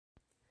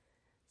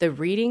The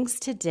readings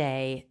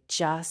today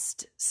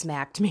just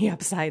smacked me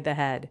upside the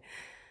head.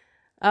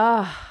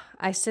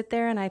 I sit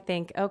there and I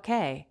think,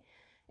 okay,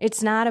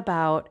 it's not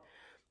about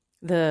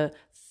the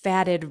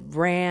fatted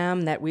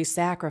ram that we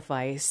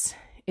sacrifice.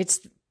 It's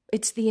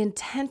the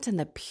intent and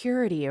the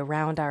purity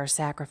around our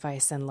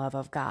sacrifice and love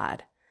of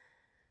God.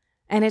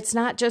 And it's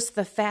not just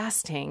the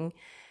fasting,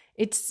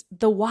 it's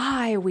the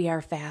why we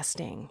are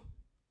fasting.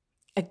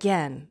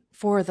 Again,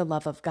 for the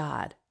love of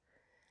God.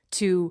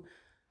 To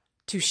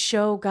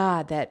show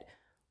God that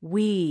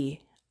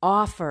we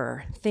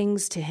offer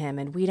things to Him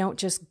and we don't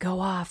just go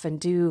off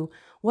and do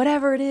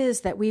whatever it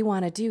is that we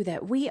want to do,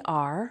 that we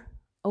are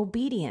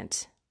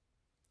obedient.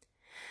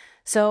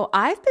 So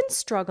I've been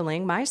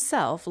struggling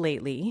myself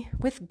lately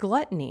with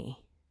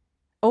gluttony,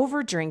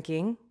 over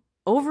drinking,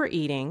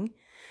 overeating,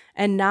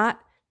 and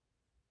not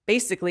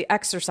basically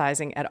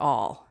exercising at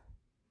all.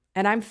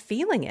 And I'm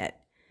feeling it.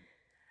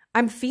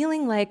 I'm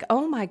feeling like,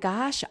 oh my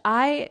gosh,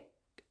 I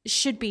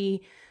should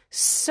be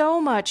so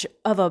much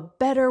of a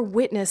better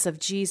witness of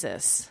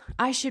Jesus.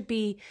 I should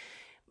be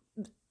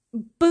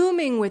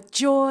booming with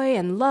joy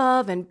and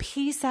love and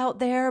peace out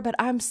there, but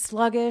I'm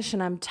sluggish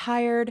and I'm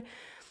tired.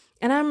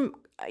 And I'm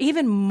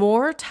even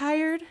more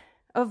tired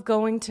of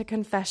going to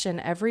confession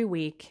every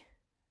week,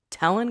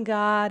 telling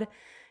God,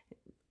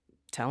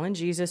 telling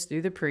Jesus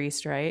through the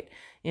priest, right?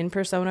 In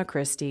persona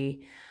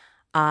Christi,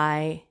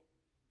 I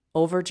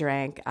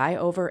overdrank, I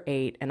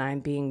overate, and I'm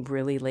being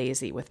really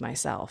lazy with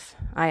myself.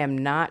 I am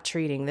not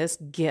treating this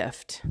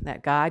gift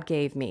that God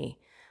gave me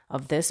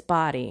of this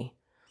body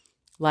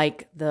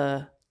like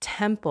the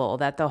temple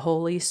that the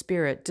Holy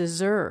Spirit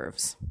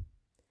deserves.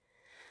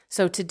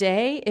 So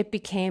today it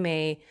became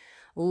a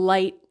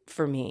light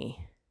for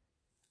me.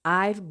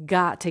 I've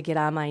got to get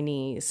on my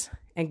knees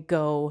and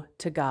go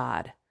to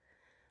God.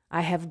 I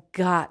have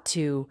got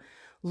to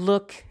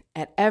look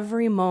at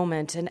every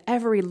moment and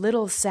every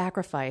little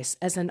sacrifice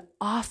as an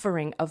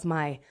offering of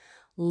my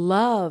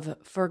love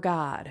for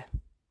God.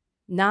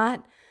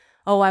 Not,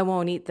 oh, I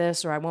won't eat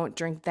this or I won't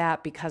drink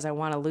that because I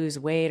want to lose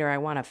weight or I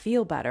want to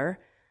feel better.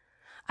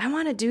 I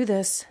want to do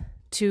this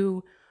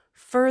to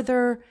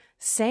further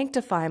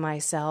sanctify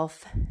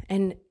myself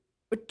and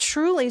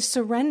truly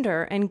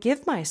surrender and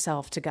give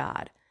myself to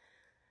God.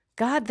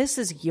 God, this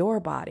is your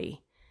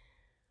body.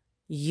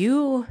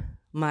 You,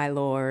 my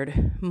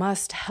Lord,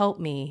 must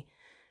help me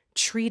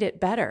treat it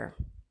better.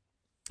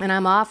 And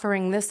I'm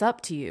offering this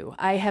up to you.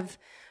 I have,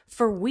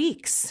 for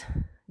weeks,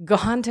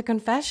 gone to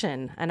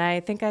confession. And I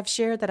think I've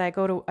shared that I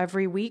go to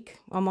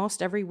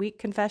almost every week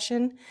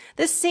confession.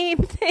 The same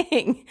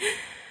thing.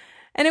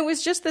 And it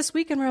was just this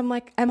weekend where I'm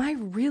like, am I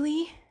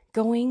really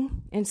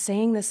going and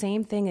saying the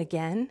same thing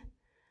again?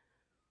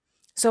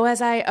 So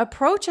as I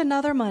approach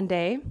another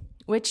Monday,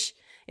 which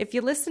if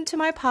you listen to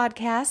my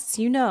podcasts,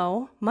 you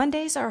know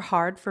Mondays are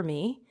hard for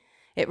me.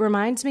 It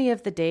reminds me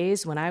of the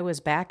days when I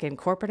was back in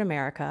corporate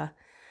America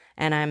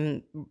and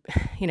I'm,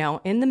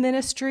 in the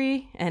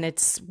ministry and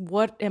it's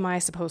what am I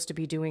supposed to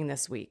be doing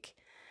this week?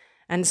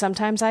 And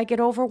sometimes I get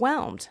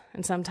overwhelmed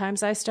and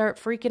sometimes I start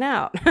freaking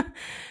out.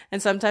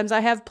 And sometimes I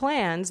have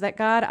plans that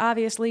God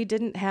obviously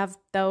didn't have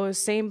those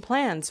same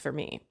plans for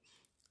me.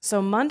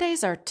 So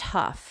Mondays are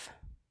tough.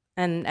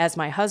 And as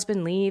my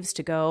husband leaves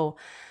to go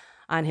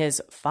on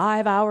his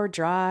 5-hour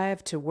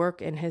drive to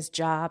work in his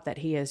job that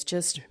he is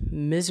just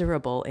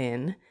miserable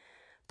in,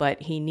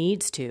 but he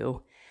needs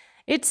to,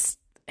 it's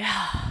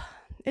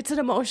an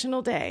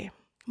emotional day.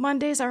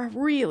 Mondays are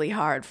really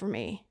hard for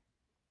me.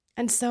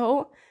 And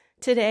so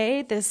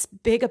today, this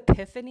big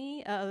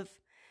epiphany of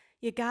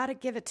you got to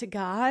give it to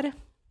God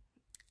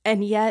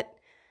and yet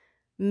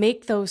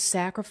make those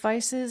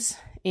sacrifices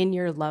in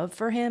your love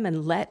for Him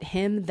and let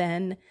Him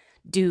then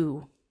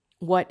do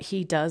what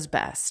He does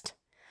best,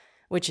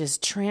 which is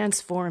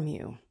transform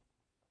you,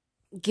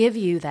 give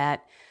you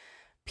that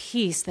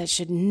peace that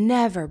should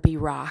never be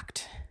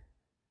rocked,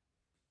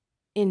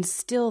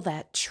 instill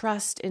that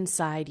trust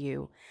inside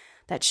you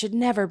that should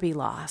never be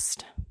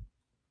lost.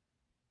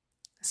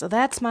 So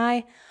that's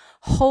my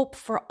hope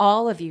for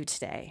all of you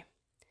today,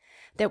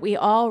 that we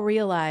all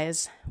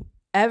realize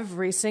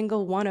every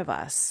single one of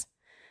us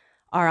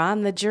are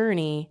on the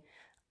journey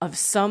of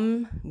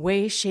some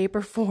way, shape,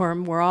 or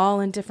form. We're all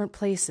in different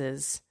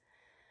places,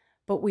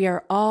 but we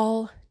are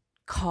all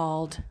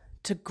called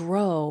to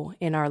grow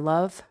in our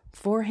love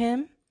for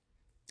Him,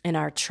 in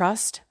our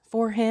trust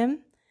for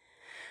Him.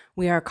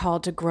 We are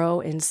called to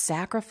grow in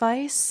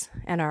sacrifice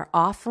and our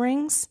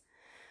offerings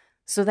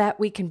so that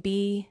we can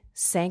be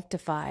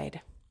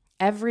sanctified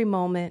every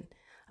moment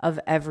of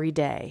every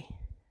day.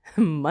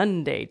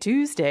 Monday,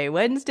 Tuesday,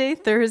 Wednesday,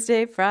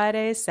 Thursday,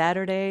 Friday,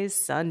 Saturday,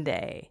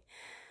 Sunday.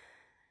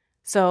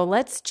 So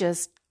let's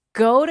just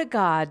go to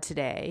God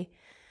today,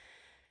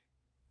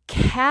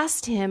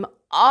 cast Him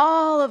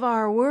all of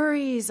our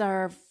worries,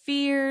 our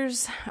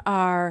fears,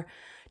 our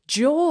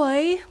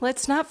joy.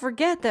 Let's not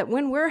forget that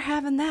when we're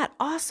having that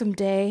awesome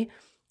day,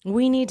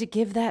 we need to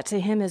give that to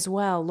Him as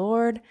well.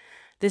 Lord,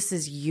 this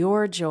is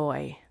your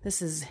joy.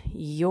 This is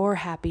your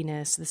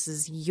happiness. This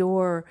is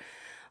your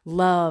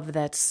love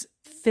that's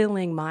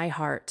filling my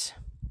heart.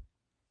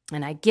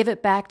 And I give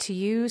it back to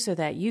you so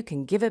that you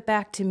can give it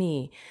back to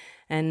me.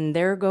 And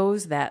there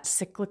goes that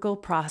cyclical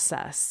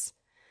process.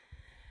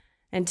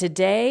 And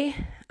today,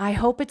 I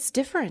hope it's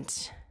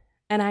different.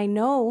 And I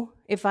know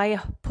if I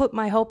put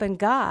my hope in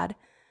God,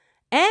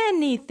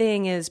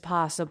 anything is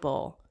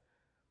possible.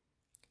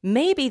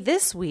 Maybe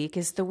this week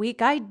is the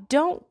week I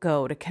don't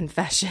go to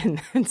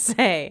confession and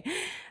say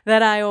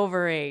that I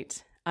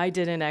overate, I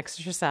didn't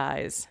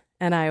exercise,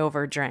 and I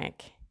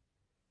overdrank.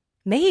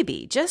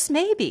 Maybe, just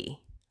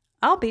maybe,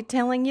 I'll be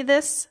telling you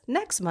this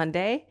next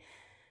Monday,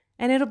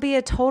 and it'll be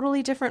a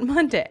totally different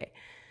Monday.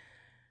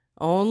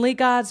 Only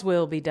God's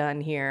will be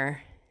done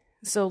here.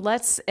 So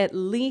let's at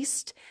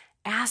least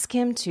ask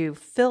Him to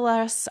fill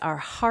our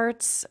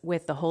hearts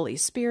with the Holy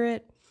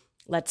Spirit.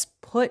 Let's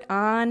put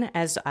on,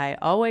 as I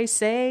always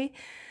say,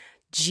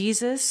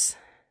 Jesus,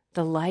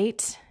 the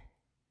light,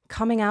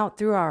 coming out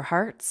through our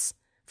hearts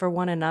for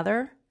one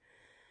another.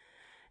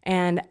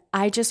 And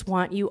I just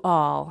want you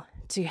all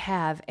to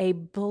have a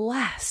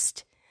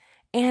blessed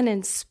and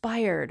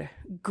inspired,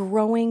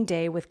 growing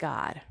day with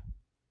God.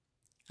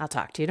 I'll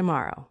talk to you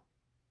tomorrow.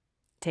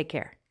 Take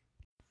care.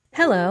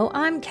 Hello,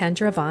 I'm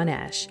Kendra Von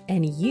Esch,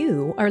 and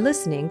you are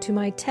listening to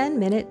my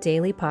 10-minute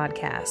daily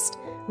podcast,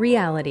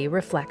 Reality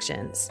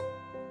Reflections.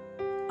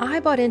 I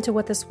bought into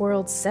what this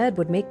world said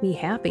would make me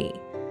happy.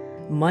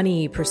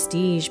 Money,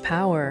 prestige,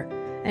 power.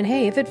 And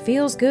hey, if it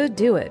feels good,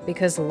 do it,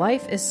 because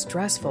life is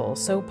stressful,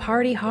 so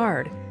party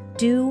hard.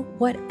 Do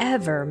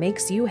whatever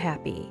makes you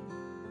happy.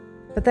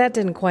 But that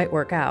didn't quite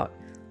work out,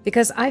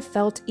 because I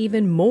felt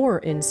even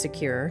more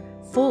insecure,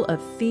 full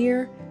of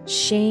fear,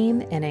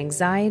 shame, and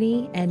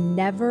anxiety, and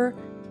never,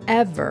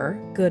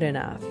 ever good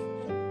enough.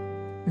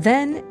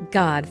 Then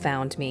God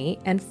found me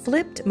and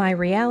flipped my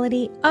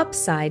reality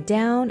upside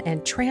down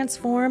and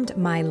transformed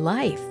my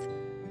life.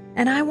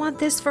 And I want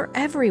this for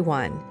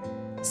everyone.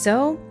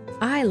 So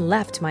I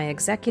left my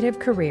executive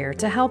career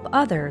to help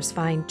others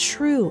find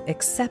true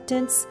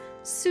acceptance,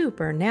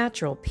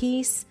 supernatural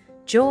peace,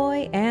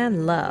 joy,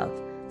 and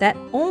love that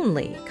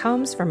only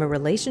comes from a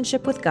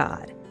relationship with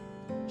God.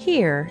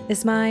 Here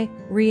is my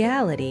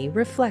reality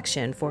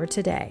reflection for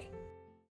today.